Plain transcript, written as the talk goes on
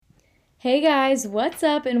Hey guys, what's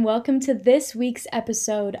up, and welcome to this week's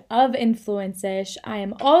episode of Influence-ish. I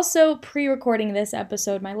am also pre-recording this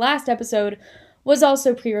episode. My last episode was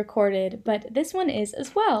also pre-recorded, but this one is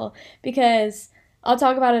as well because I'll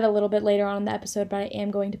talk about it a little bit later on in the episode, but I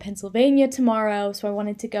am going to Pennsylvania tomorrow, so I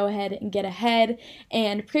wanted to go ahead and get ahead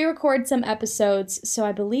and pre-record some episodes. So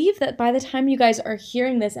I believe that by the time you guys are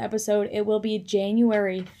hearing this episode, it will be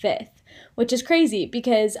January 5th. Which is crazy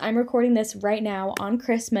because I'm recording this right now on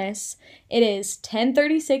Christmas. It is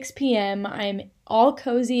 10:36 p.m. I'm all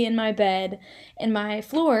cozy in my bed, and my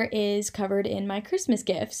floor is covered in my Christmas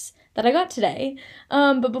gifts that I got today.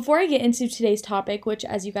 But before I get into today's topic, which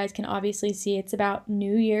as you guys can obviously see, it's about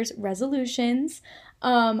New Year's resolutions,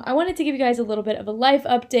 I wanted to give you guys a little bit of a life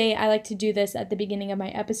update. I like to do this at the beginning of my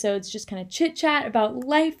episodes, just kind of chit chat about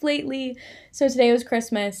life lately. So today was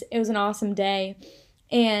Christmas. It was an awesome day.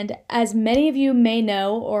 And as many of you may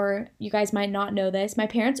know, or you guys might not know this, my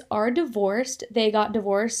parents are divorced. They got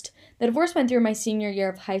divorced. The divorce went through my senior year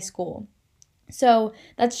of high school. So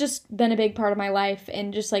that's just been a big part of my life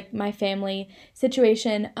and just like my family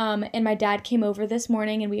situation. And my dad came over this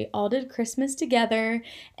morning and we all did Christmas together.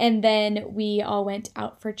 And then we all went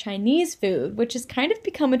out for Chinese food, which has kind of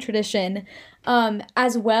become a tradition,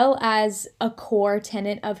 as well as a core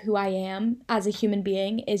tenet of who I am as a human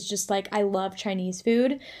being is just like I love Chinese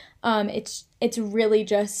food. It's really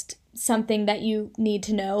just something that you need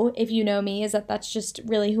to know if you know me is that that's just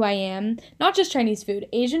really who I am. Not just Chinese food,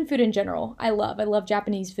 Asian food in general. I love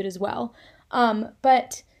Japanese food as well.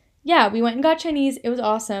 But yeah, we went and got Chinese. It was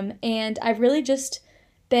awesome. And I've really just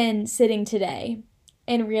been sitting today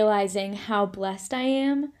and realizing how blessed I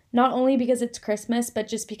am, not only because it's Christmas, but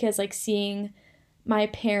just because like seeing my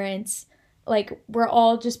parents, like we're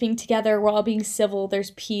all just being together, we're all being civil,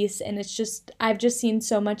 there's peace, and it's just I've just seen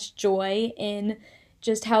so much joy in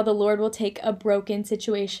just how the Lord will take a broken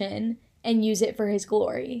situation and use it for his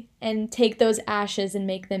glory and take those ashes and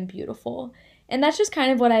make them beautiful. And that's just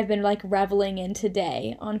kind of what I've been like reveling in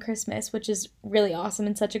today on Christmas, which is really awesome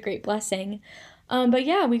and such a great blessing. But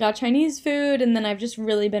yeah, we got Chinese food, and then I've just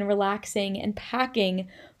really been relaxing and packing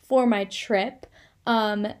for my trip.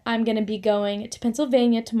 I'm going to be going to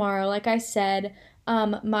Pennsylvania tomorrow, like I said.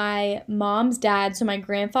 My mom's dad, so my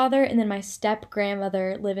grandfather, and then my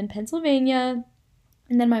step-grandmother live in Pennsylvania.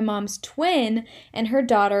 And then my mom's twin and her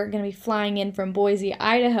daughter are going to be flying in from Boise,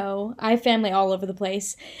 Idaho. I have family all over the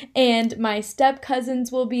place. And my step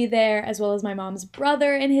cousins will be there, as well as my mom's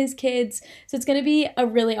brother and his kids. So it's going to be a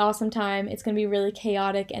really awesome time. It's going to be really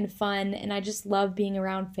chaotic and fun. And I just love being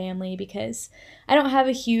around family because I don't have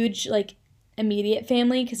a huge, like, immediate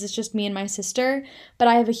family because it's just me and my sister. But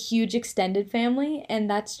I have a huge extended family. And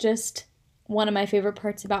that's just one of my favorite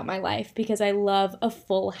parts about my life because I love a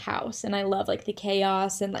full house and I love like the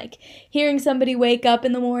chaos and like hearing somebody wake up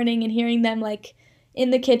in the morning and hearing them like in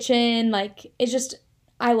the kitchen. Like it's just,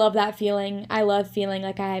 I love that feeling. I love feeling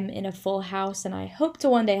like I'm in a full house, and I hope to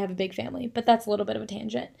one day have a big family, but that's a little bit of a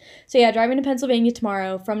tangent. So yeah, driving to Pennsylvania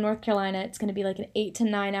tomorrow from North Carolina. It's going to be like an 8 to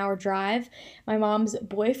 9 hour drive. My mom's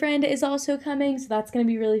boyfriend is also coming, so that's going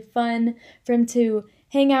to be really fun for him to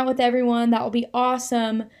hang out with everyone. That will be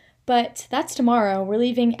awesome. But that's tomorrow. We're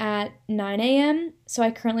leaving at 9 a.m. So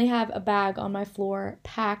I currently have a bag on my floor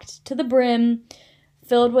packed to the brim,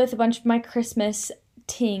 filled with a bunch of my Christmas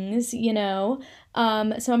tings, some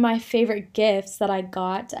of my favorite gifts that I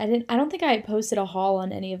got. I don't think I posted a haul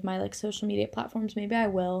on any of my like social media platforms. Maybe I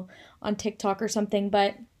will on TikTok or something,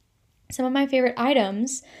 but some of my favorite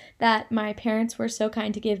items that my parents were so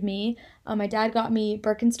kind to give me. My dad got me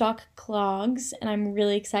Birkenstock clogs, and I'm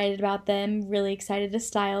really excited about them, really excited to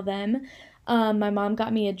style them. My mom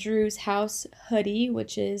got me a Drew's House hoodie,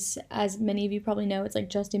 which is, as many of you probably know, it's like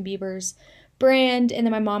Justin Bieber's brand. And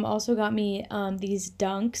then my mom also got me these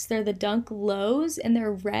Dunks. They're the Dunk Lows, and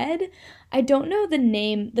they're red. I don't know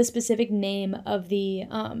the specific name of the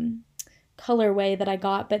colorway that I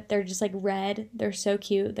got, but they're just like red. They're so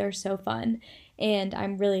cute. They're so fun. And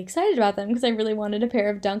I'm really excited about them because I really wanted a pair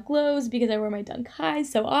of Dunk Lows because I wear my Dunk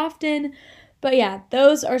Highs so often. But yeah,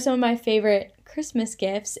 those are some of my favorite Christmas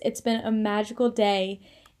gifts. It's been a magical day,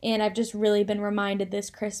 and I've just really been reminded this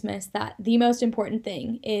Christmas that the most important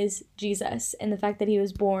thing is Jesus, and the fact that he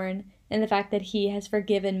was born and the fact that he has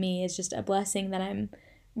forgiven me is just a blessing that I'm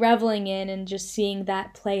reveling in, and just seeing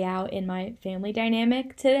that play out in my family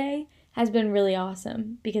dynamic today has been really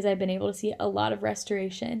awesome because I've been able to see a lot of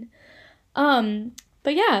restoration.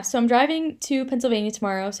 But yeah, so I'm driving to Pennsylvania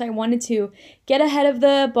tomorrow, so I wanted to get ahead of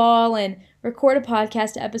the ball and record a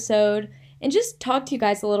podcast episode and just talk to you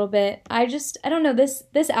guys a little bit. I don't know,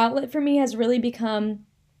 this outlet for me has really become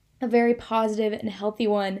a very positive and healthy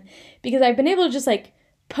one because I've been able to just like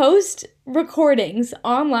post recordings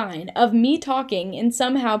online of me talking, and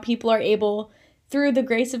somehow people are able, through the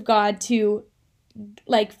grace of God, to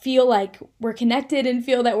like feel like we're connected and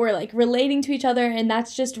feel that we're like relating to each other. And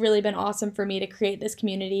that's just really been awesome for me to create this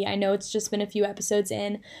community. I know it's just been a few episodes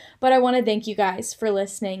in, but I want to thank you guys for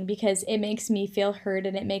listening, because it makes me feel heard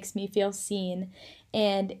and it makes me feel seen.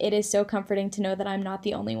 And it is so comforting to know that I'm not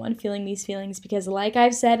the only one feeling these feelings, because like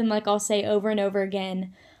I've said, and like I'll say over and over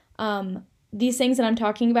again, these things that I'm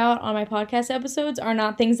talking about on my podcast episodes are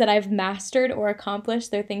not things that I've mastered or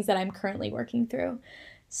accomplished. They're things that I'm currently working through.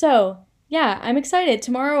 So yeah, I'm excited.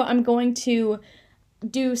 Tomorrow I'm going to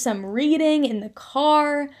do some reading in the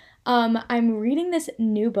car. I'm reading this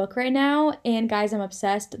new book right now, and guys, I'm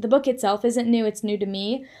obsessed. The book itself isn't new, it's new to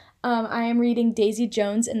me. I am reading Daisy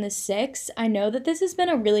Jones and the Six. I know that this has been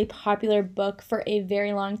a really popular book for a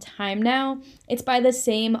very long time now. It's by the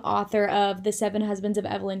same author of The Seven Husbands of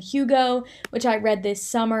Evelyn Hugo, which I read this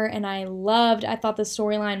summer and I loved. I thought the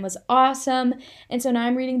storyline was awesome. And so now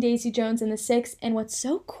I'm reading Daisy Jones and the Six. And what's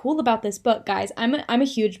so cool about this book, guys, I'm a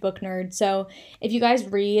huge book nerd. So if you guys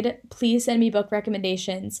read, please send me book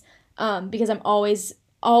recommendations, because I'm always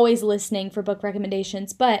listening for book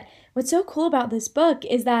recommendations. But what's so cool about this book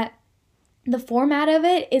is that the format of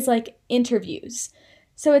it is like interviews.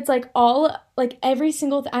 So it's like all, like every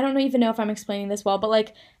single, I don't even know if I'm explaining this well, but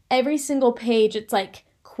like every single page, it's like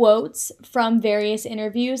quotes from various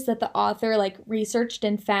interviews that the author like researched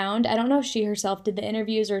and found. I don't know if she herself did the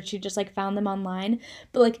interviews or if she just like found them online,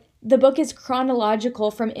 but like the book is chronological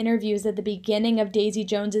from interviews at the beginning of Daisy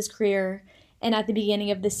Jones's career and at the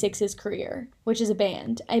beginning of the Six's career, which is a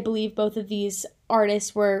band. I believe both of these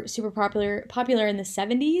artists were super popular in the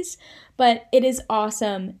 70s, but it is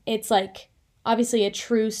awesome. It's like obviously a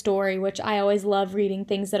true story, which I always love reading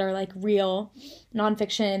things that are like real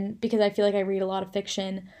nonfiction, because I feel like I read a lot of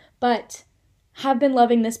fiction, but have been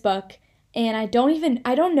loving this book. And I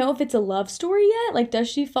don't know if it's a love story yet. Like, does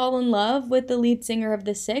she fall in love with the lead singer of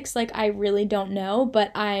the Six? Like, I really don't know,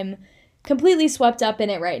 but I'm completely swept up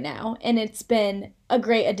in it right now, and it's been a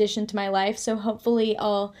great addition to my life. So hopefully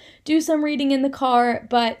I'll do some reading in the car.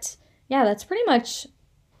 But yeah, that's pretty much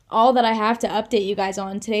all that I have to update you guys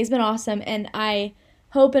on. Today's been awesome, and I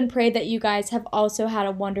hope and pray that you guys have also had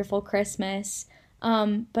a wonderful Christmas.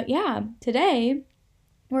 But yeah, today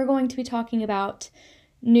we're going to be talking about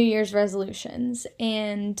New Year's resolutions,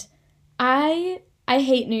 and I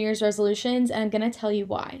hate New Year's resolutions, and I'm gonna tell you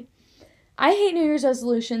why. I hate New Year's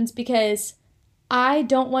resolutions because I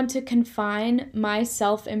don't want to confine my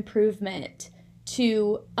self-improvement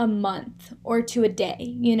to a month or to a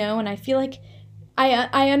day, you know? And I feel like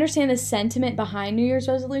I understand the sentiment behind New Year's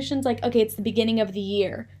resolutions. Like, okay, it's the beginning of the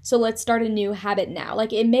year, so let's start a new habit now.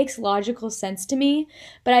 Like, it makes logical sense to me,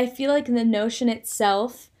 but I feel like the notion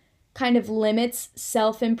itself kind of limits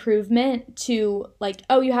self-improvement to, like,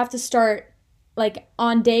 oh, you have to start, like,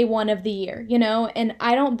 on day one of the year, you know? And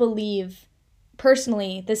I don't believe,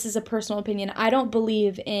 personally, this is a personal opinion, I don't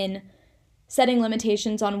believe in setting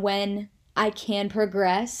limitations on when I can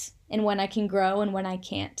progress and when I can grow and when I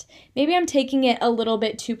can't. Maybe I'm taking it a little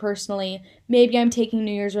bit too personally. Maybe I'm taking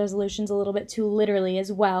New Year's resolutions a little bit too literally as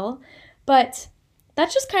well. But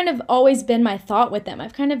that's just kind of always been my thought with them.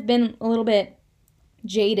 I've kind of been a little bit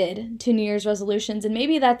jaded to New Year's resolutions, and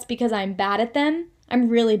maybe that's because I'm bad at them. I'm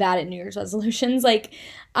really bad at New Year's resolutions. Like,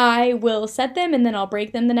 I will set them and then I'll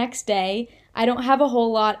break them the next day. I don't have a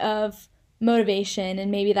whole lot of motivation, and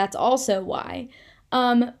maybe that's also why.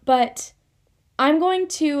 But I'm going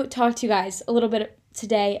to talk to you guys a little bit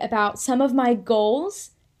today about some of my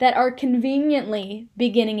goals that are conveniently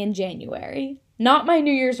beginning in January, not my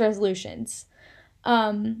New Year's resolutions.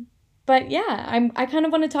 But yeah, I kind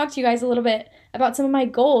of want to talk to you guys a little bit about some of my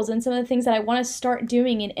goals and some of the things that I want to start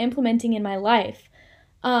doing and implementing in my life.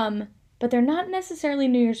 But they're not necessarily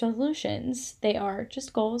New Year's resolutions. They are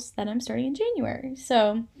just goals that I'm starting in January.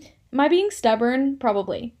 So, am I being stubborn?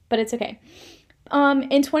 Probably, but it's okay.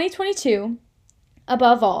 In 2022,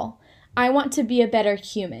 above all, I want to be a better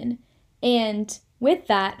human. And with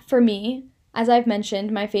that, for me, as I've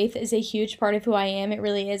mentioned, my faith is a huge part of who I am. It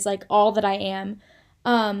really is like all that I am.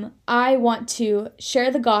 I want to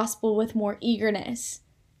share the gospel with more eagerness.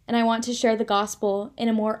 And I want to share the gospel in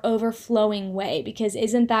a more overflowing way, because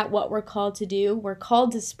isn't that what we're called to do? We're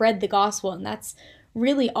called to spread the gospel, and that's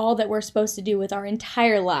really all that we're supposed to do with our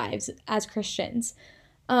entire lives as Christians.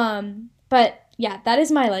 But yeah, that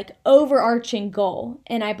is my like overarching goal,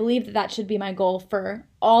 and I believe that that should be my goal for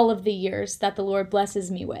all of the years that the Lord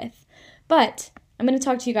blesses me with. But I'm going to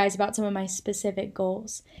talk to you guys about some of my specific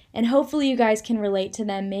goals, and hopefully you guys can relate to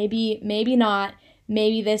them. Maybe not.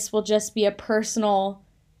 Maybe this will just be a personal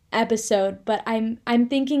episode, but I'm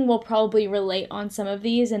thinking we'll probably relate on some of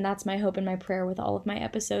these, and that's my hope and my prayer with all of my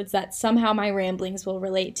episodes, that somehow my ramblings will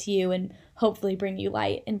relate to you and hopefully bring you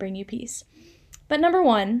light and bring you peace. But number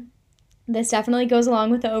one, this definitely goes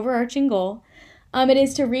along with the overarching goal. It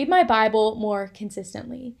is to read my Bible more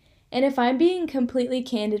consistently. And if I'm being completely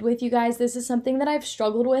candid with you guys, this is something that I've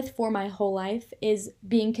struggled with for my whole life, is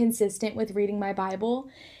being consistent with reading my Bible.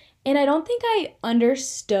 And I don't think I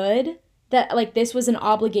understood that, like, this was an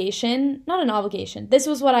obligation, not an obligation. This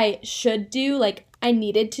was what I should do, like, I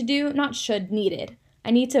needed to do, not should, needed.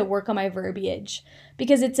 I need to work on my verbiage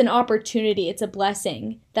because it's an opportunity, it's a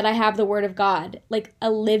blessing that I have the Word of God, like the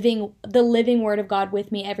living Word of God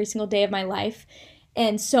with me every single day of my life.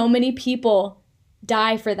 And so many people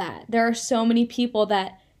die for that. There are so many people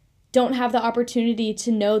that don't have the opportunity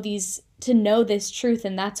to know this truth,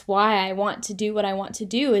 and that's why I want to do what I want to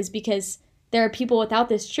do, is because there are people without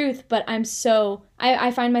this truth, but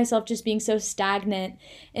I find myself just being so stagnant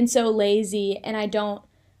and so lazy, and I don't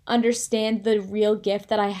understand the real gift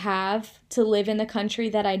that I have to live in the country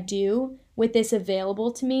that I do with this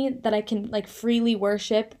available to me, that I can like freely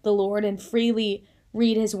worship the Lord and freely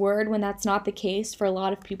read his word when that's not the case for a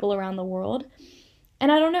lot of people around the world.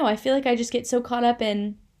 And I don't know, I feel like I just get so caught up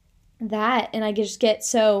in that, and I just get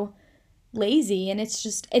so lazy, and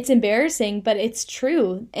it's embarrassing, but it's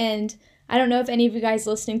true. And I don't know if any of you guys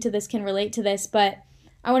listening to this can relate to this, but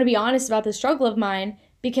I want to be honest about the struggle of mine,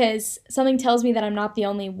 because something tells me that I'm not the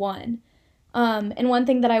only one. And one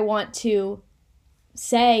thing that I want to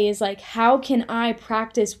say is, like, how can I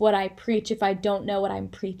practice what I preach if I don't know what I'm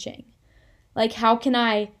preaching? Like, how can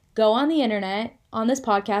I go on the internet, on this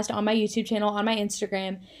podcast, on my YouTube channel, on my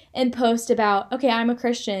Instagram, and post about, okay, I'm a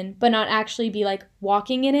Christian, but not actually be like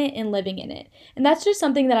walking in it and living in it? And that's just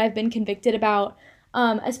something that I've been convicted about,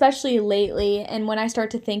 especially lately. And when I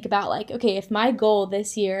start to think about, like, okay, if my goal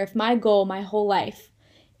this year, if my goal my whole life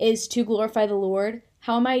is to glorify the Lord,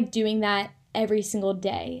 how am I doing that every single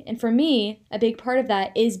day? And for me, a big part of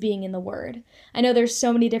that is being in the Word. I know there's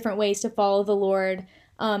so many different ways to follow the Lord.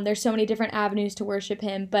 There's so many different avenues to worship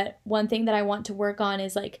him, but one thing that I want to work on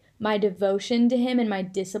is like my devotion to him and my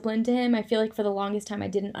discipline to him. I feel like for the longest time I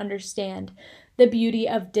didn't understand the beauty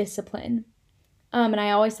of discipline. And I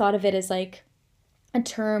always thought of it as like a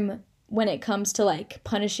term when it comes to like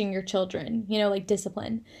punishing your children, like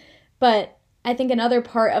discipline. But I think another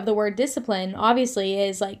part of the word discipline obviously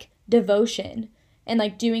is like devotion, and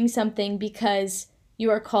like doing something because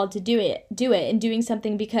you are called to do it, and doing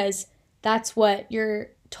something because that's what you're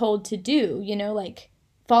told to do, like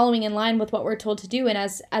following in line with what we're told to do. And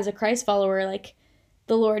as a Christ follower, like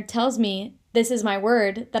the Lord tells me, this is my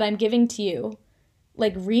word that I'm giving to you.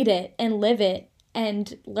 Like, read it and live it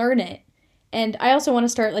and learn it. And I also want to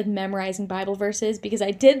start like memorizing Bible verses, because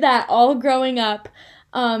I did that all growing up.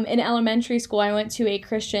 In elementary school, I went to a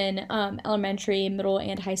Christian elementary, middle,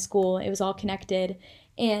 and high school. It was all connected.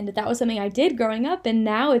 And that was something I did growing up. And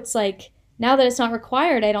now it's like, now that it's not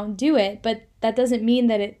required, I don't do it. But that doesn't mean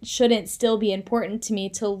that it shouldn't still be important to me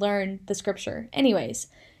to learn the scripture. Anyways,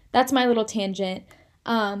 that's my little tangent.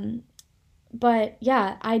 But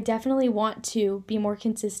yeah, I definitely want to be more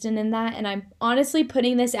consistent in that. And I'm honestly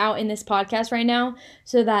putting this out in this podcast right now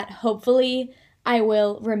so that hopefully I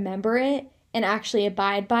will remember it and actually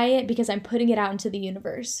abide by it, because I'm putting it out into the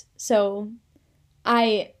universe. So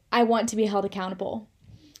I want to be held accountable.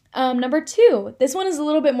 Number 2, this one is a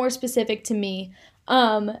little bit more specific to me,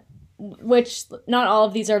 which not all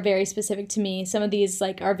of these are very specific to me. Some of these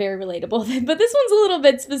like are very relatable, but this one's a little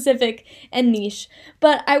bit specific and niche.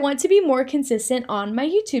 But I want to be more consistent on my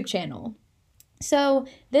YouTube channel. So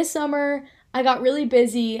this summer, I got really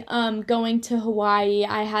busy going to Hawaii.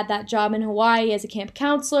 I had that job in Hawaii as a camp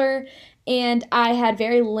counselor, and I had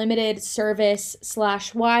very limited service /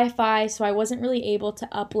 Wi-Fi, so I wasn't really able to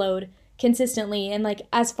upload consistently. And like,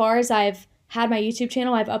 as far as I've had my YouTube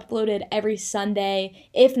channel, I've uploaded every Sunday.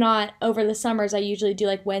 If not over the summers, I usually do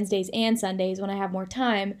like Wednesdays and Sundays when I have more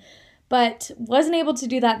time. But wasn't able to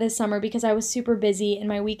do that this summer because I was super busy, and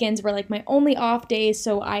my weekends were like my only off days,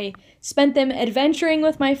 so I spent them adventuring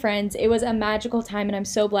with my friends. It was a magical time, and I'm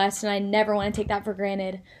so blessed, and I never want to take that for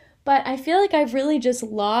granted. But I feel like I've really just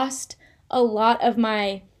lost a lot of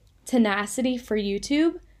my tenacity for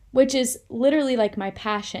YouTube, which is literally like my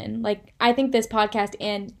passion. Like, I think this podcast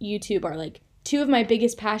and YouTube are like 2 of my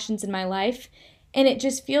biggest passions in my life. And it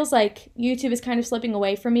just feels like YouTube is kind of slipping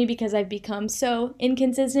away from me because I've become so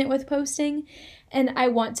inconsistent with posting. And I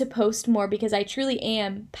want to post more because I truly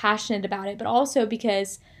am passionate about it, but also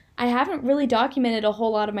because I haven't really documented a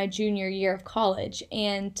whole lot of my junior year of college.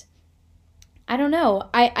 And I don't know.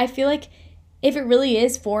 I feel like if it really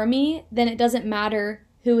is for me, then it doesn't matter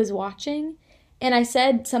who is watching. And I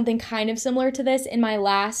said something kind of similar to this in my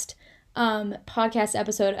last podcast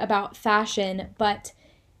episode about fashion, but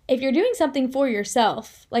if you're doing something for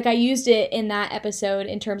yourself, like I used it in that episode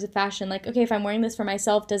in terms of fashion, like, okay, if I'm wearing this for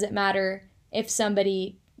myself, does it matter if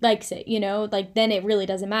somebody likes it, like then it really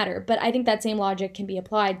doesn't matter. But I think that same logic can be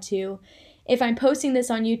applied to if I'm posting this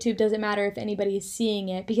on YouTube, does it matter if anybody is seeing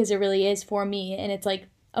it, because it really is for me and it's like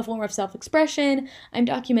a form of self-expression. I'm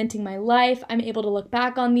documenting my life. I'm able to look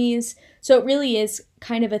back on these. So it really is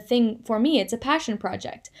kind of a thing for me. It's a passion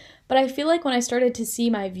project. But I feel like when I started to see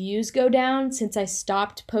my views go down since I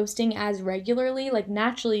stopped posting as regularly, like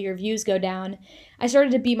naturally your views go down, I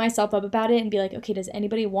started to beat myself up about it and be like, okay, does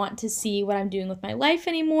anybody want to see what I'm doing with my life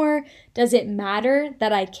anymore? Does it matter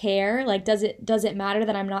that I care? Like, does it matter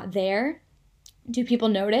that I'm not there? Do people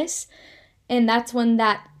notice? And that's when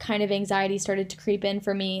that kind of anxiety started to creep in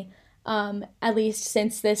for me. At least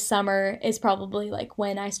since this summer is probably like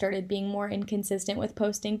when I started being more inconsistent with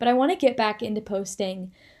posting. But I want to get back into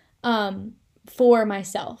posting for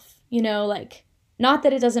myself, like not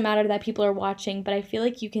that it doesn't matter that people are watching, but I feel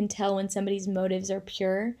like you can tell when somebody's motives are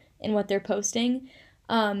pure in what they're posting.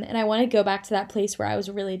 And I want to go back to that place where I was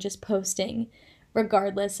really just posting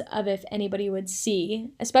regardless of if anybody would see,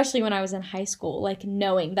 especially when I was in high school, like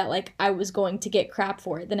knowing that like I was going to get crap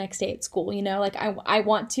for it the next day at school, like I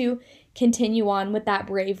want to continue on with that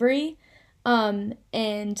bravery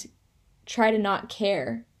and try to not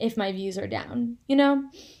care if my views are down,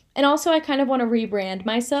 And also I kind of want to rebrand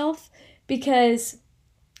myself because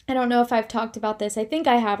I don't know if I've talked about this. I think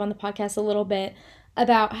I have on the podcast a little bit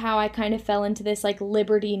about how I kind of fell into this like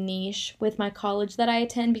liberty niche with my college that I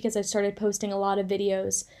attend because I started posting a lot of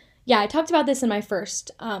videos. Yeah, I talked about this in my first,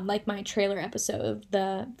 like my trailer episode,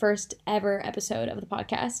 the first ever episode of the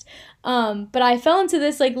podcast. But I fell into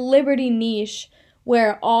this like liberty niche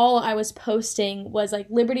where all I was posting was like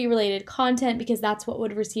liberty related content because that's what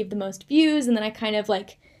would receive the most views. And then I kind of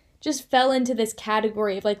like just fell into this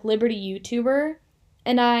category of like liberty YouTuber.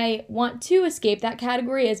 And I want to escape that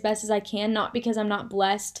category as best as I can, not because I'm not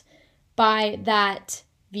blessed by that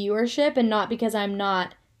viewership and not because I'm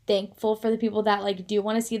not thankful for the people that like do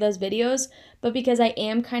want to see those videos, but because I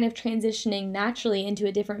am kind of transitioning naturally into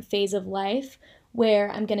a different phase of life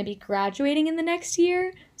where I'm going to be graduating in the next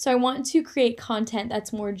year. So I want to create content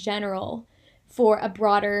that's more general for a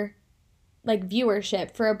broader like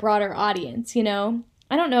viewership, for a broader audience,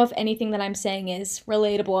 I don't know if anything that I'm saying is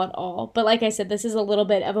relatable at all, but like I said, this is a little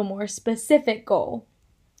bit of a more specific goal.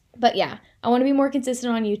 But yeah, I want to be more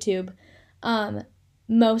consistent on YouTube,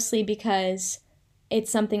 mostly because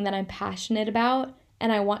it's something that I'm passionate about,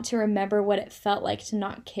 and I want to remember what it felt like to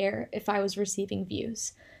not care if I was receiving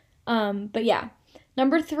views. But yeah,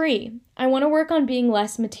 number 3, I want to work on being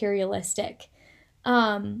less materialistic.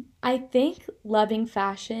 I think loving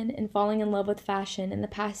fashion and falling in love with fashion in the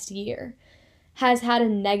past year has had a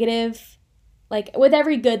negative, like with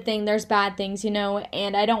every good thing, there's bad things, and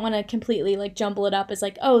I don't want to completely like jumble it up as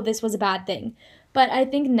like, oh, this was a bad thing. But I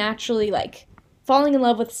think naturally like falling in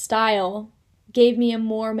love with style gave me a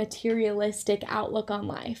more materialistic outlook on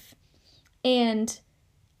life. And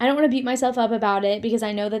I don't want to beat myself up about it because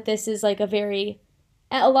I know that this is like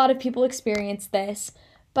a lot of people experience this,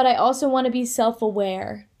 but I also want to be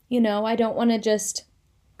self-aware. I don't want to just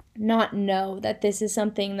not know that this is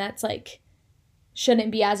something that's like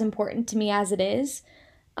shouldn't be as important to me as it is.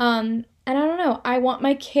 And I don't know, I want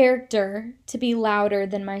my character to be louder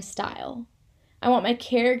than my style. I want my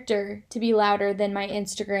character to be louder than my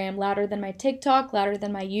Instagram, louder than my TikTok, louder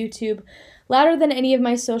than my YouTube, louder than any of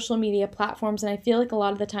my social media platforms. And I feel like a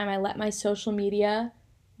lot of the time I let my social media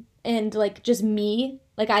and like just me,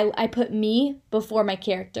 like I put me before my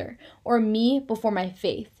character or me before my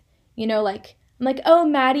faith. Like I'm like, oh,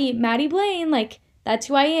 Maddie Blaine, like that's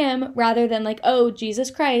who I am, rather than like, oh,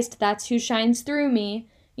 Jesus Christ, that's who shines through me.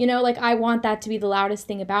 Like I want that to be the loudest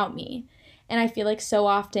thing about me. And I feel like so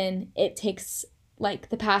often it takes like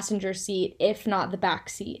the passenger seat, if not the back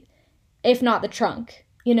seat, if not the trunk.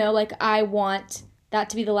 Like I want that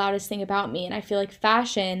to be the loudest thing about me. And I feel like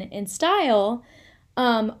fashion and style,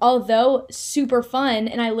 although super fun,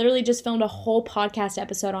 and I literally just filmed a whole podcast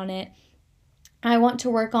episode on it, I want to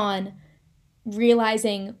work on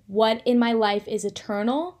realizing what in my life is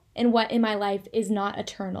eternal and what in my life is not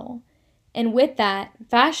eternal. And with that,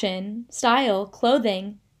 fashion, style,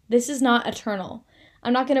 clothing, this is not eternal.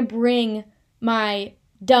 I'm not going to bring my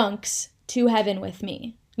dunks to heaven with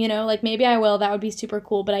me. Like maybe I will, that would be super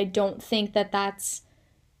cool, but I don't think that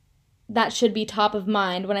should be top of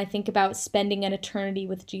mind when I think about spending an eternity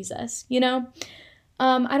with Jesus, I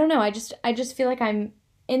don't know. I just feel like I'm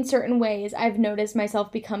in certain ways, I've noticed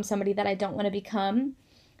myself become somebody that I don't want to become.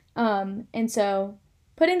 And so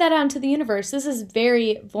putting that out into the universe, this is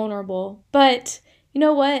very vulnerable, but you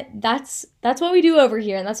know what? That's what we do over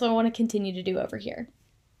here, and that's what I want to continue to do over here.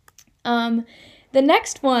 The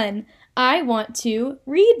next one, I want to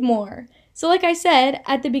read more. So like I said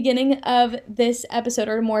at the beginning of this episode,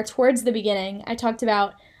 or more towards the beginning, I talked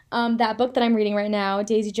about that book that I'm reading right now,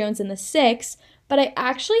 Daisy Jones and the Six, but I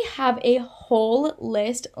actually have a whole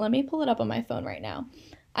list. Let me pull it up on my phone right now.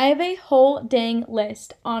 I have a whole dang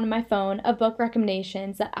list on my phone of book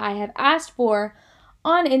recommendations that I have asked for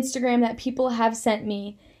on Instagram that people have sent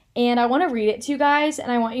me, and I want to read it to you guys,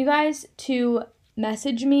 and I want you guys to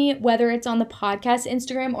message me, whether it's on the podcast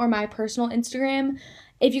Instagram or my personal Instagram,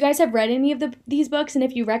 if you guys have read any of these books and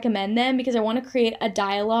if you recommend them, because I want to create a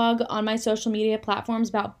dialogue on my social media platforms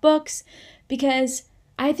about books, because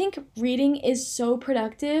I think reading is so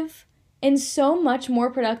productive and so much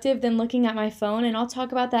more productive than looking at my phone, and I'll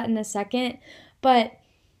talk about that in a second. But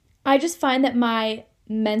I just find that my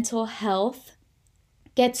mental health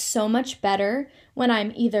gets so much better when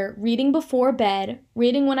I'm either reading before bed,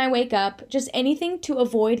 reading when I wake up, just anything to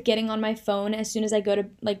avoid getting on my phone as soon as I go to,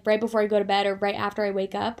 like right before I go to bed or right after I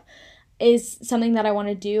wake up, is something that I want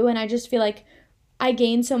to do. And I just feel like I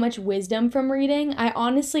gain so much wisdom from reading. I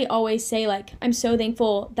honestly always say, like, I'm so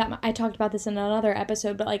thankful that I talked about this in another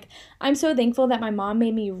episode, but like, I'm so thankful that my mom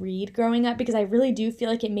made me read growing up, because I really do feel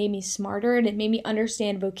like it made me smarter, and it made me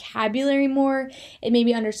understand vocabulary more. It made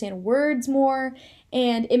me understand words more,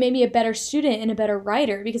 and it made me a better student and a better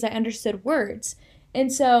writer because I understood words.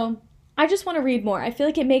 And so I just want to read more. I feel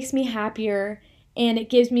like it makes me happier, and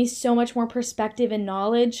it gives me so much more perspective and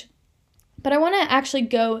knowledge. But I want to actually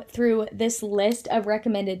go through this list of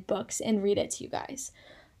recommended books and read it to you guys.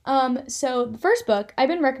 So the first book, I've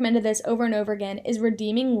been recommended this over and over again, is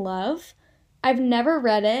Redeeming Love. I've never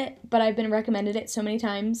read it, but I've been recommended it so many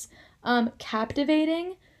times.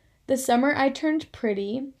 Captivating, The Summer I Turned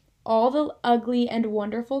Pretty, All the Ugly and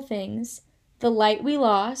Wonderful Things, The Light We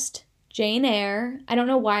Lost, Jane Eyre. I don't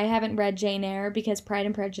know why I haven't read Jane Eyre, because Pride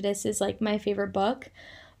and Prejudice is like my favorite book.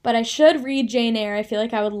 But I should read Jane Eyre. I feel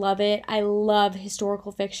like I would love it. I love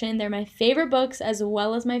historical fiction. They're my favorite books as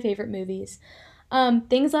well as my favorite movies.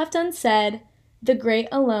 Things Left Unsaid, The Great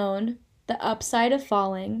Alone, The Upside of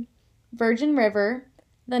Falling, Virgin River,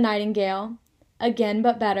 The Nightingale, Again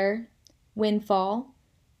But Better, Windfall,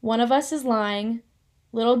 One of Us is Lying,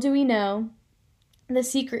 Little Do We Know, The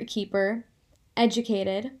Secret Keeper,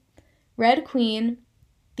 Educated, Red Queen,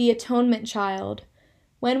 The Atonement Child,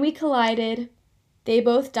 When We Collided, They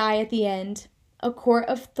Both Die at the End, A Court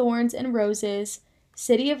of Thorns and Roses,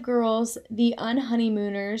 City of Girls, The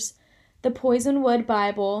Unhoneymooners, The Poisonwood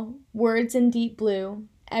Bible, Words in Deep Blue,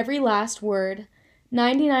 Every Last Word,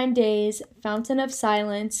 99 Days, Fountain of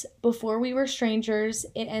Silence, Before We Were Strangers,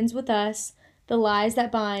 It Ends With Us, The Lies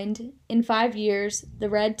That Bind, In 5 Years, The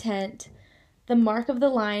Red Tent, The Mark of the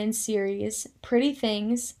Lion series, Pretty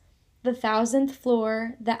Things, The Thousandth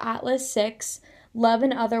Floor, The Atlas Six, Love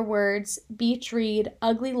and Other Words, Beach Read,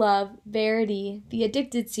 Ugly Love, Verity, The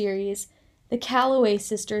Addicted series, the Calloway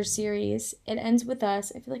Sisters series, It Ends With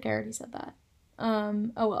Us. I feel like I already said that.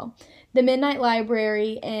 The Midnight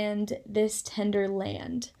Library, and This Tender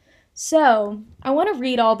Land. So I want to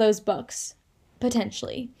read all those books,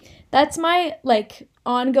 potentially. That's my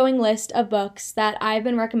ongoing list of books that I've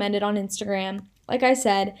been recommended on Instagram, like I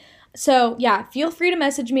said. So yeah, feel free to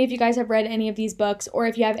message me if you guys have read any of these books, or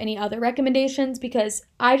if you have any other recommendations, because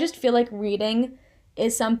I just feel like reading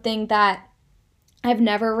is something that I've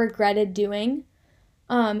never regretted doing,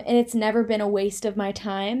 and it's never been a waste of my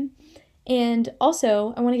time. And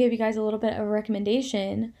also, I want to give you guys a little bit of a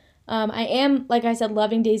recommendation. I am, like I said,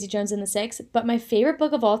 loving Daisy Jones and the Six, but my favorite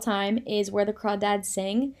book of all time is Where the Crawdads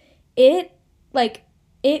Sing. It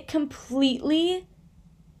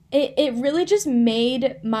really just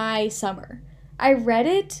made my summer. I read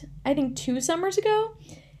it, I think 2 summers ago,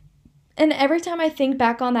 and every time I think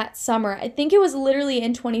back on that summer, I think it was literally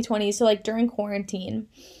in 2020, so during quarantine,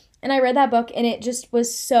 and I read that book, and it just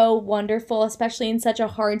was so wonderful, especially in such a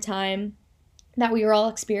hard time that we were all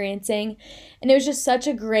experiencing, and it was just such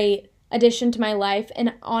a great addition to my life.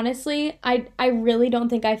 And honestly, I really don't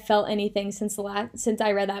think I felt anything since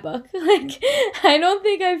I read that book. I don't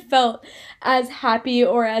think I felt as happy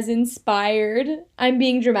or as inspired. I'm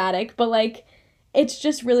being dramatic, but it's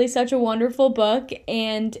just really such a wonderful book,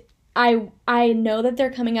 and I know that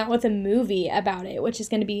they're coming out with a movie about it, which is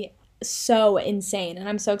going to be so insane, and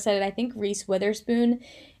I'm so excited. I think Reese Witherspoon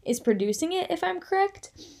is producing it, if I'm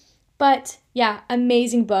correct. But yeah,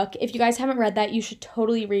 amazing book. If you guys haven't read that, you should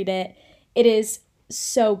totally read it. It is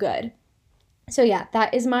so good. So yeah,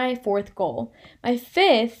 that is my fourth goal. My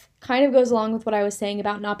fifth kind of goes along with what I was saying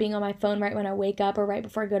about not being on my phone right when I wake up or right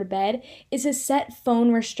before I go to bed, is to set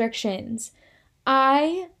phone restrictions.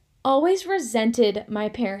 I always resented my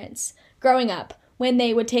parents growing up when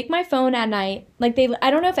they would take my phone at night. Like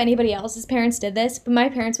I don't know if anybody else's parents did this, but my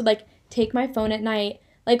parents would like take my phone at night,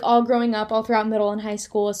 like all growing up, all throughout middle and high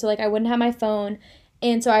school. So like I wouldn't have my phone,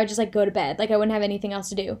 and so I would just like go to bed. Like I wouldn't have anything else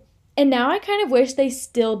to do. And now I kind of wish they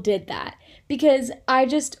still did that because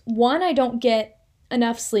one, I don't get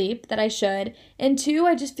enough sleep that I should, and two,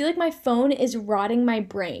 I just feel like my phone is rotting my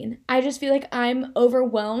brain. I just feel like I'm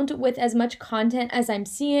overwhelmed with as much content as I'm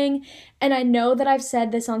seeing, and I know that I've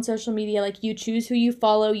said this on social media, like you choose who you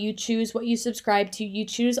follow, you choose what you subscribe to, you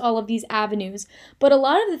choose all of these avenues, but a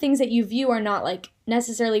lot of the things that you view are not like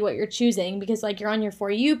necessarily what you're choosing because like you're on your For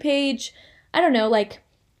You page. I don't know, like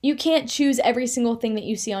you can't choose every single thing that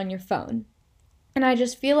you see on your phone. And I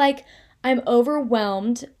just feel like I'm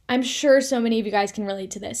overwhelmed. I'm sure so many of you guys can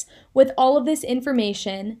relate to this. With all of this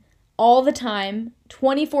information, all the time,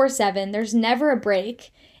 24/7, there's never a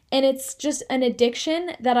break. And it's just an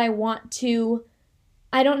addiction that I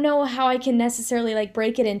don't know how I can necessarily like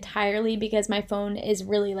break it entirely because my phone is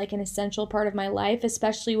really like an essential part of my life,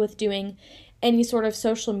 especially with doing any sort of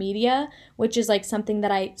social media, which is like something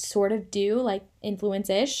that I sort of do, like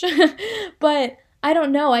influence-ish. But I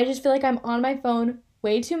don't know. I just feel like I'm on my phone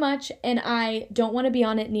way too much and I don't want to be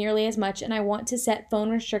on it nearly as much, and I want to set phone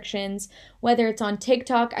restrictions, whether it's on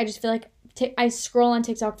TikTok. I just feel like I scroll on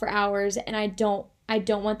TikTok for hours and I don't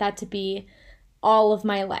want that to be all of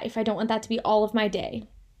my life. I don't want that to be all of my day.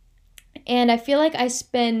 And I feel like I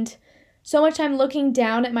spend so much time looking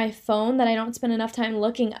down at my phone that I don't spend enough time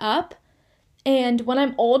looking up. And when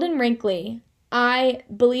I'm old and wrinkly, I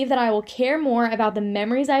believe that I will care more about the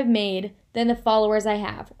memories I've made than the followers I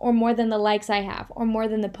have, or more than the likes I have, or more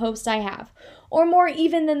than the posts I have, or more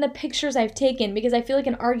even than the pictures I've taken, because I feel like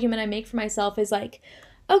an argument I make for myself is like,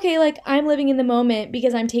 okay, like I'm living in the moment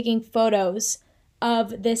because I'm taking photos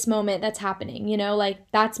of this moment that's happening, you know, like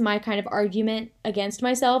that's my kind of argument against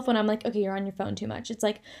myself when I'm like, okay, you're on your phone too much. It's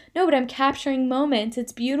like, no, but I'm capturing moments.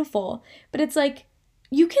 It's beautiful. But it's like,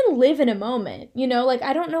 you can live in a moment, you know, like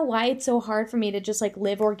I don't know why it's so hard for me to just like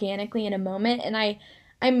live organically in a moment. And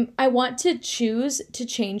I want to choose to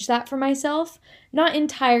change that for myself. Not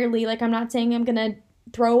entirely, like I'm not saying I'm gonna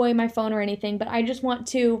throw away my phone or anything, but I just want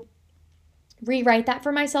to rewrite that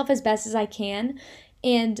for myself as best as I can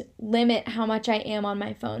and limit how much I am on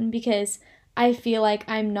my phone because I feel like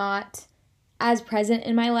I'm not as present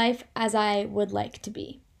in my life as I would like to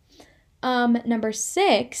be. Number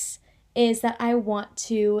 6 is that I want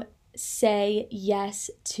to say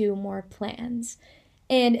yes to more plans.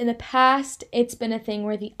 And in the past, it's been a thing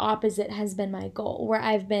where the opposite has been my goal, where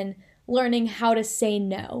I've been learning how to say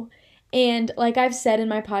no. And like I've said in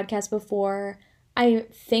my podcast before, I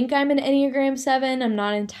think I'm an Enneagram 7. I'm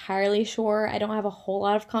not entirely sure. I don't have a whole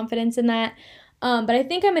lot of confidence in that. But I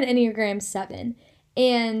think I'm an Enneagram 7.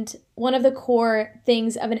 And one of the core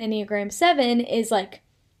things of an Enneagram 7 is like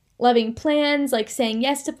loving plans, like saying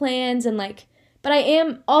yes to plans, and like, but I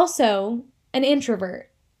am also an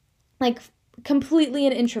introvert, like completely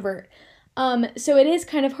an introvert. So it is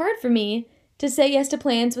kind of hard for me to say yes to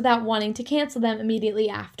plans without wanting to cancel them immediately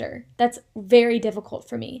after. That's very difficult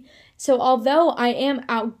for me. So although I am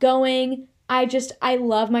outgoing, I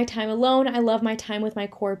love my time alone. I love my time with my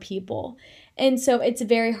core people. And so it's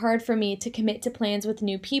very hard for me to commit to plans with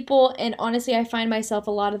new people. And honestly, I find myself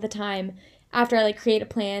a lot of the time after I like create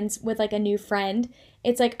plans with like a new friend,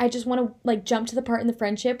 it's like I just want to like jump to the part in the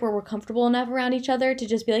friendship where we're comfortable enough around each other to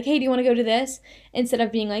just be like, hey, do you want to go to this? Instead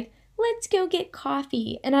of being like, let's go get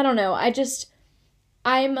coffee. And I don't know,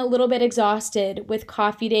 I'm a little bit exhausted with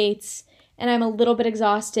coffee dates and I'm a little bit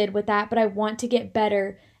exhausted with that, but I want to get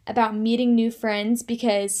better about meeting new friends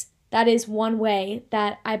because that is one way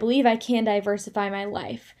that I believe I can diversify my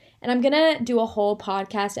life. And I'm going to do a whole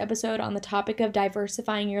podcast episode on the topic of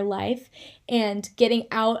diversifying your life and getting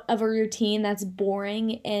out of a routine that's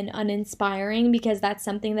boring and uninspiring because that's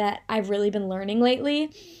something that I've really been learning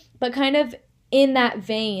lately. But kind of in that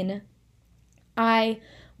vein, I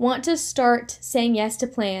want to start saying yes to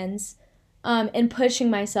plans and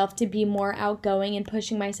pushing myself to be more outgoing and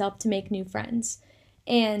pushing myself to make new friends.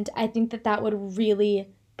 And I think that that would really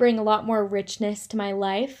bring a lot more richness to my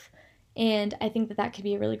life. And I think that that could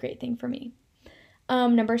be a really great thing for me.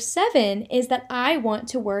 Number 7 is that I want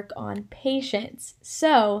to work on patience.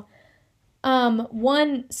 So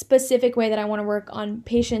one specific way that I want to work on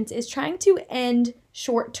patience is trying to end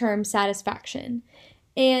short-term satisfaction.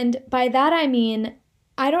 And by that I mean,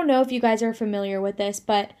 I don't know if you guys are familiar with this,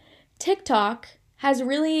 but TikTok has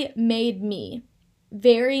really made me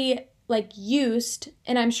very used,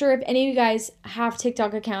 and I'm sure if any of you guys have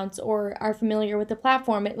TikTok accounts or are familiar with the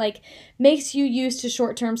platform, it makes you used to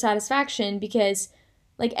short-term satisfaction because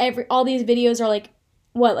all these videos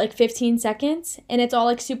are 15 seconds, and it's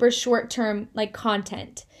all super short-term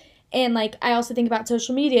content. And I also think about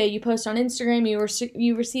social media. You post on Instagram,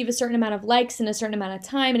 you receive a certain amount of likes in a certain amount of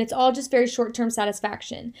time, and it's all just very short-term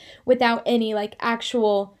satisfaction without any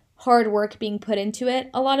actual hard work being put into it.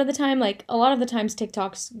 A lot of the times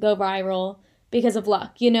TikToks go viral because of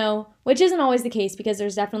luck, which isn't always the case because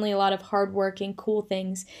there's definitely a lot of hard work and cool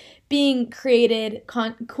things being created,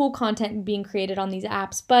 cool content being created on these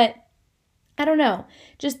apps. But I don't know,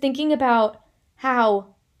 just thinking about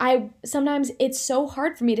how sometimes it's so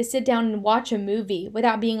hard for me to sit down and watch a movie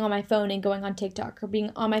without being on my phone and going on TikTok or being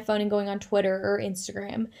on my phone and going on Twitter or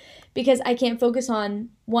Instagram because I can't focus on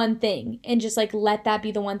one thing and just let that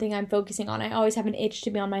be the one thing I'm focusing on. I always have an itch to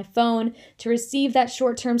be on my phone to receive that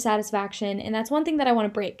short-term satisfaction, and that's one thing that I want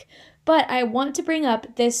to break. But I want to bring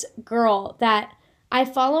up this girl that I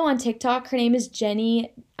follow on TikTok. Her name is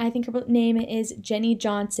Jenny. I think her name is Jenny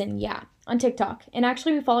Johnson. Yeah, on TikTok. And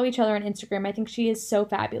actually, we follow each other on Instagram. I think she is so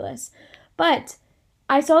fabulous. But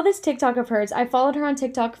I saw this TikTok of hers. I followed her on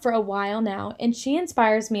TikTok for a while now, and she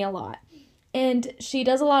inspires me a lot. And she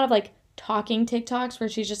does a lot of talking TikToks where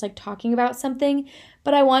she's just talking about something.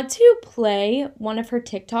 But I want to play one of her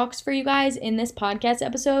TikToks for you guys in this podcast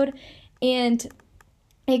episode. And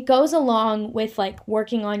it goes along with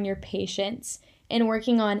working on your patience and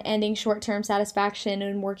working on ending short-term satisfaction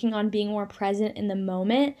and working on being more present in the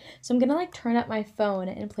moment. So I'm gonna turn up my phone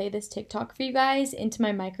and play this TikTok for you guys into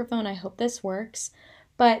my microphone. I hope this works.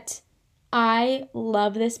 But I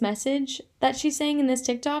love this message that she's saying in this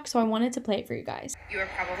TikTok, so I wanted to play it for you guys. You are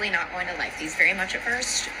probably not going to like these very much at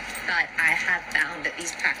first, but I have found that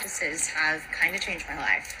these practices have kind of changed my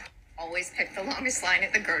life. Always pick the longest line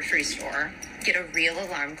at the grocery store. Get a real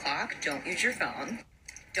alarm clock. Don't use your phone.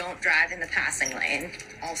 Don't drive in the passing lane.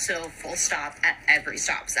 Also, full stop at every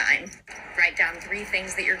stop sign. Write down 3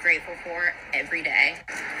 things that you're grateful for every day.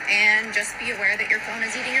 And just be aware that your phone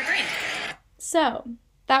is eating your brain. So,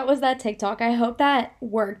 that was that TikTok. I hope that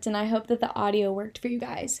worked, and I hope that the audio worked for you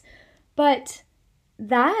guys. But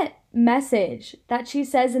that message that she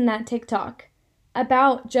says in that TikTok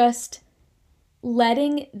about just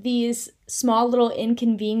letting these small little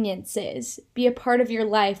inconveniences be a part of your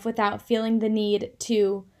life without feeling the need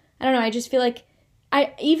to, I don't know, I just feel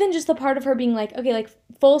even just the part of her being okay,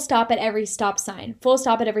 full stop at every stop sign, full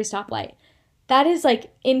stop at every stoplight. That is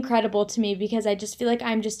incredible to me because I just feel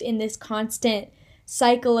I'm just in this constant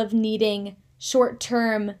cycle of needing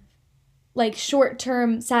short-term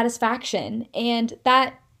satisfaction. And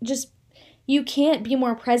that just, you can't be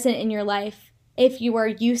more present in your life if you are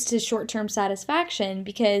used to short-term satisfaction,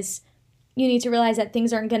 because you need to realize that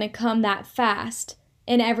things aren't going to come that fast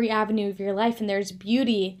in every avenue of your life. And there's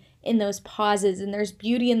beauty in those pauses, and there's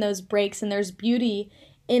beauty in those breaks, and there's beauty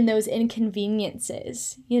in those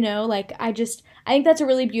inconveniences. I think that's a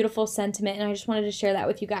really beautiful sentiment, and I just wanted to share that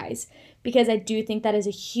with you guys because I do think that is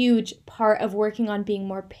a huge part of working on being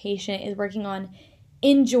more patient, is working on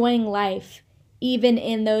enjoying life even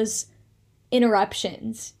in those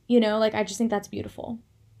interruptions, I just think that's beautiful.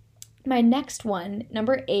 My next one,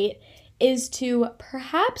 number 8, is to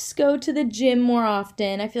perhaps go to the gym more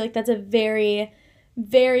often. I feel that's a very,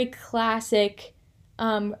 very classic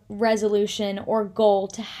resolution or goal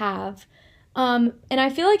to have. And I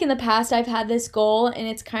feel in the past I've had this goal and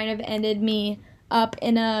it's kind of ended me up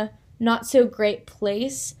in a not so great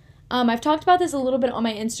place. I've talked about this a little bit on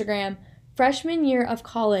my Instagram. Freshman year of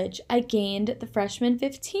college, I gained the freshman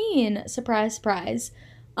 15. Surprise, surprise.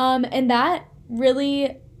 And that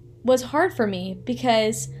really was hard for me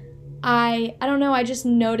because I don't know, I just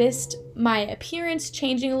noticed my appearance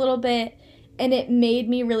changing a little bit, and it made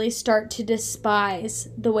me really start to despise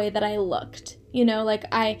the way that I looked.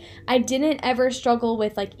 I didn't ever struggle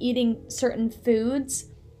with eating certain foods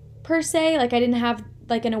per se. I didn't have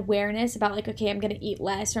an awareness about okay, I'm gonna eat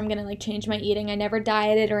less, or I'm gonna change my eating. I never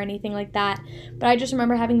dieted or anything like that, but I just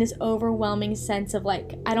remember having this overwhelming sense of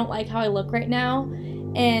I don't like how I look right now.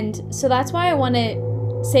 And so that's why I want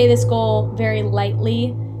to say this goal very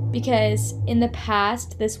lightly, because in the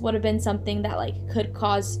past this would have been something that could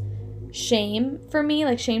cause shame for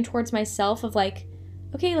me, shame towards myself of okay,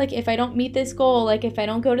 if I don't meet this goal, if I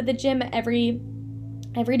don't go to the gym every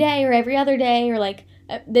day or every other day or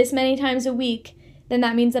this many times a week, then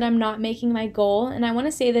that means that I'm not making my goal. And I want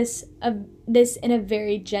to say this in a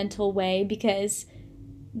very gentle way, because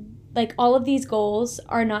like all of these goals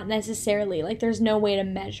are not necessarily like there's no way to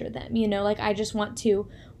measure them, you know, like I just want to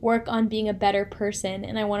work on being a better person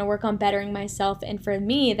and I want to work on bettering myself, and for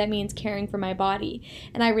me that means caring for my body.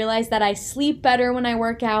 And I realize that I sleep better when I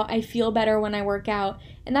work out, I feel better when I work out,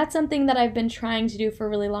 and that's something that I've been trying to do for a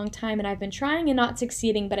really long time, and I've been trying and not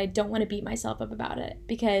succeeding, but I don't want to beat myself up about it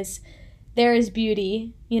because there is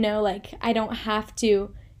beauty, you know, like I don't have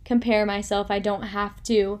to compare myself, I don't have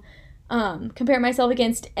to compare myself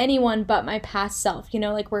against anyone but my past self. You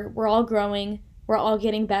know, like we're all growing, we're all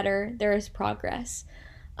getting better, there is progress.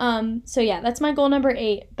 So yeah, that's my goal number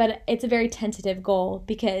 8, but it's a very tentative goal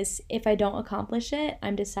because if I don't accomplish it,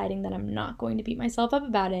 I'm deciding that I'm not going to beat myself up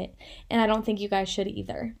about it, and I don't think you guys should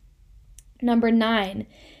either. Number 9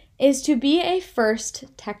 is to be a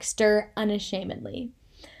first texter unashamedly.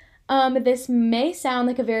 This may sound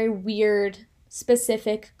like a very weird,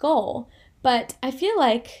 specific goal, but I feel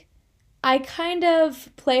like I kind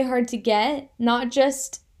of play hard to get, not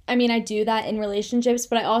just, I mean, I do that in relationships,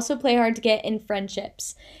 but I also play hard to get in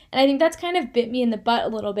friendships. And I think that's kind of bit me in the butt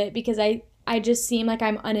a little bit because I just seem like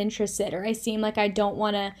I'm uninterested, or I seem like I don't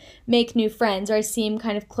want to make new friends, or I seem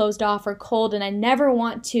kind of closed off or cold, and I never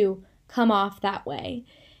want to come off that way.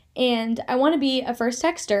 And I want to be a first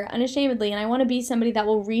texter unashamedly, and I want to be somebody that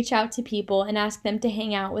will reach out to people and ask them to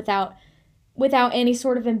hang out without any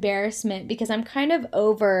sort of embarrassment, because I'm kind of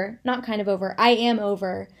over, not kind of over, I am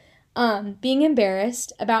over being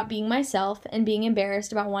embarrassed about being myself and being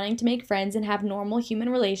embarrassed about wanting to make friends and have normal human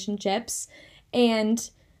relationships. And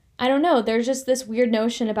I don't know, there's just this weird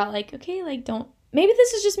notion about like, okay, like don't, maybe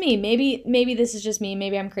this is just me, maybe this is just me,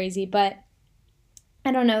 maybe I'm crazy, but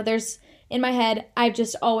I don't know, there's, in my head, I've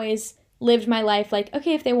just always lived my life like,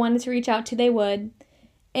 okay, if they wanted to reach out to, they would.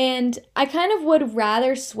 And I kind of would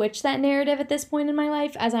rather switch that narrative at this point in my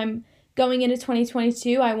life as I'm going into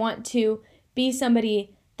 2022. I want to be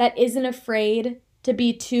somebody that isn't afraid to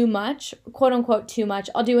be too much, quote unquote too much.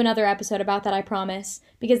 I'll do another episode about that, I promise,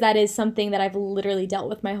 because that is something that I've literally dealt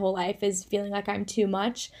with my whole life, is feeling like I'm too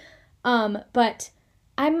much. But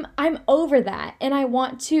I'm over that, and I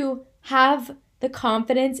want to have the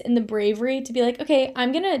confidence and the bravery to be like, okay,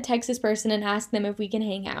 I'm going to text this person and ask them if we can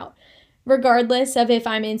hang out. Regardless of if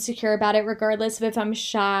I'm insecure about it, regardless of if I'm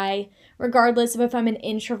shy, regardless of if I'm an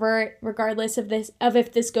introvert, regardless of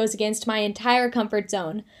if this goes against my entire comfort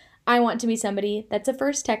zone, I want to be somebody that's a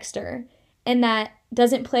first texter and that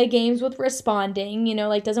doesn't play games with responding, you know,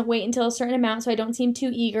 like doesn't wait until a certain amount so I don't seem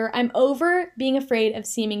too eager. I'm over being afraid of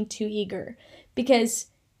seeming too eager, because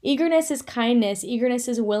eagerness is kindness, eagerness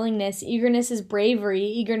is willingness, eagerness is bravery,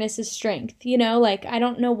 eagerness is strength, you know, like I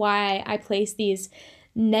don't know why I place these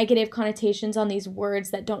negative connotations on these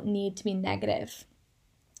words that don't need to be negative.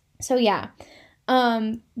 So yeah,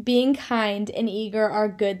 being kind and eager are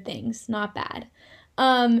good things, not bad.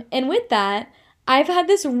 And with that, I've had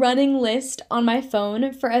this running list on my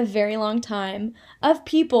phone for a very long time of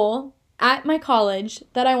people at my college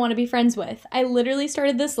that I want to be friends with. I literally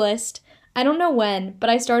started this list, I don't know when, but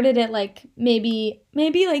I started it like maybe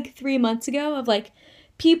like 3 months ago, of like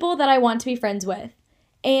people that I want to be friends with.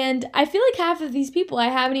 And I feel like half of these people, I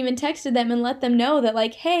haven't even texted them and let them know that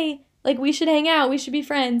like, hey, like we should hang out, we should be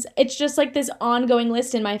friends. It's just like this ongoing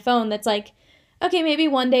list in my phone that's like, okay, maybe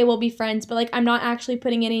one day we'll be friends, but like I'm not actually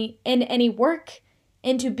putting any work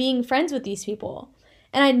into being friends with these people.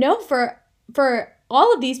 And I know for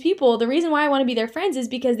all of these people, the reason why I want to be their friends is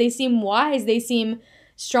because they seem wise, they seem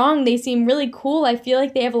strong, they seem really cool. I feel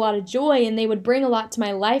like they have a lot of joy and they would bring a lot to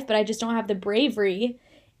my life, but I just don't have the bravery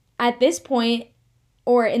at this point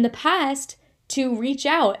or in the past to reach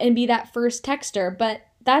out and be that first texter. But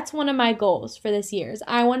that's one of my goals for this year. Is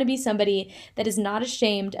I want to be somebody that is not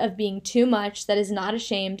ashamed of being too much, that is not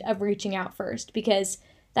ashamed of reaching out first, because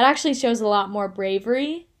that actually shows a lot more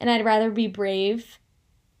bravery, and I'd rather be brave.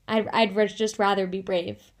 I'd just rather be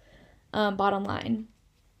brave, bottom line.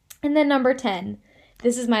 And then number 10,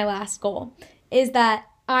 this is my last goal, is that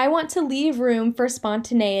I want to leave room for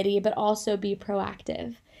spontaneity but also be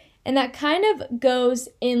proactive. And that kind of goes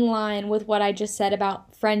in line with what I just said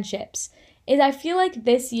about friendships, is I feel like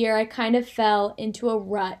this year I kind of fell into a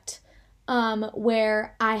rut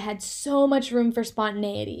where I had so much room for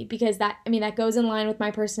spontaneity, because that goes in line with my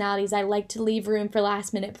personalities. I like to leave room for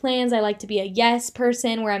last minute plans. I like to be a yes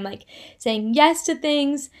person where I'm like saying yes to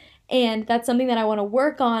things, and that's something that I want to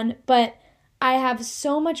work on, but I have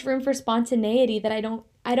so much room for spontaneity that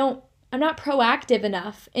I'm not proactive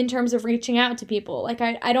enough in terms of reaching out to people. Like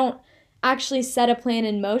I don't actually set a plan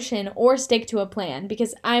in motion or stick to a plan,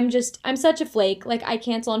 because I'm such a flake. Like I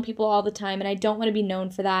cancel on people all the time, and I don't want to be known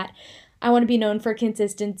for that. I want to be known for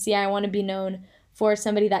consistency. I want to be known for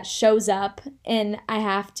somebody that shows up, and I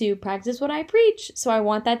have to practice what I preach. So I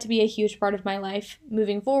want that to be a huge part of my life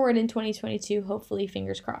moving forward in 2022, hopefully,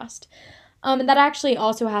 fingers crossed. And that actually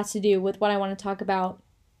also has to do with what I want to talk about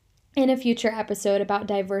in a future episode about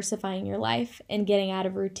diversifying your life and getting out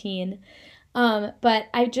of routine. But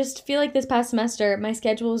I just feel like this past semester, my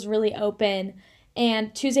schedule was really open,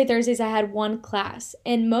 and Tuesday, Thursdays, I had one class,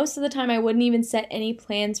 and most of the time I wouldn't even set any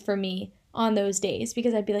plans for me on those days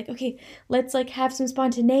because I'd be like, okay, let's like have some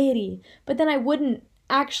spontaneity, but then I wouldn't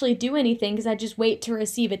actually do anything because I'd just wait to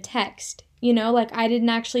receive a text, like I didn't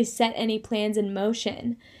actually set any plans in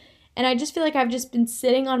motion. And I just feel like I've just been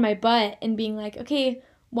sitting on my butt and being like, okay,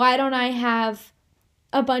 why don't I have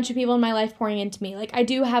a bunch of people in my life pouring into me? Like, I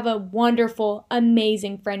do have a wonderful,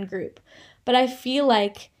 amazing friend group, but I feel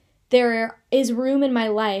like there is room in my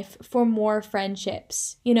life for more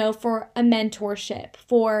friendships, for a mentorship,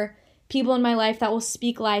 for people in my life that will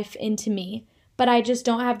speak life into me. But I just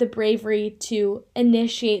don't have the bravery to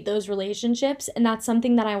initiate those relationships, and that's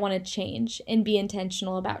something that I want to change and be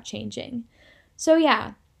intentional about changing. So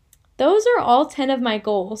yeah, those are all 10 of my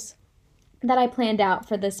goals that I planned out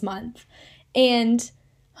for this month. And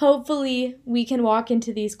hopefully we can walk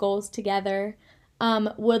into these goals together.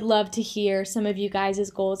 Would love to hear some of you guys'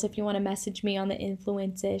 goals if you want to message me on the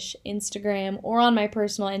Influence-ish Instagram or on my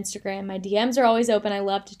personal Instagram. My DMs are always open. I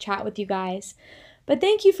love to chat with you guys. But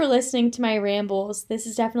thank you for listening to my rambles. This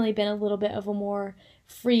has definitely been a little bit of a more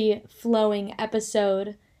free-flowing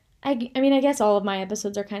episode. I guess all of my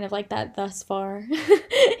episodes are kind of like that thus far.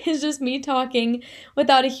 It's just me talking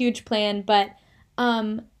without a huge plan, but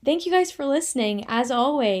thank you guys for listening, as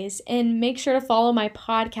always, and make sure to follow my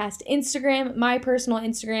podcast Instagram, my personal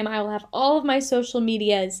Instagram. I will have all of my social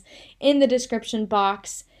medias in the description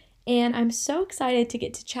box, and I'm so excited to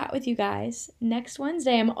get to chat with you guys next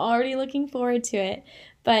Wednesday. I'm already looking forward to it,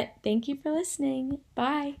 but thank you for listening.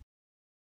 Bye.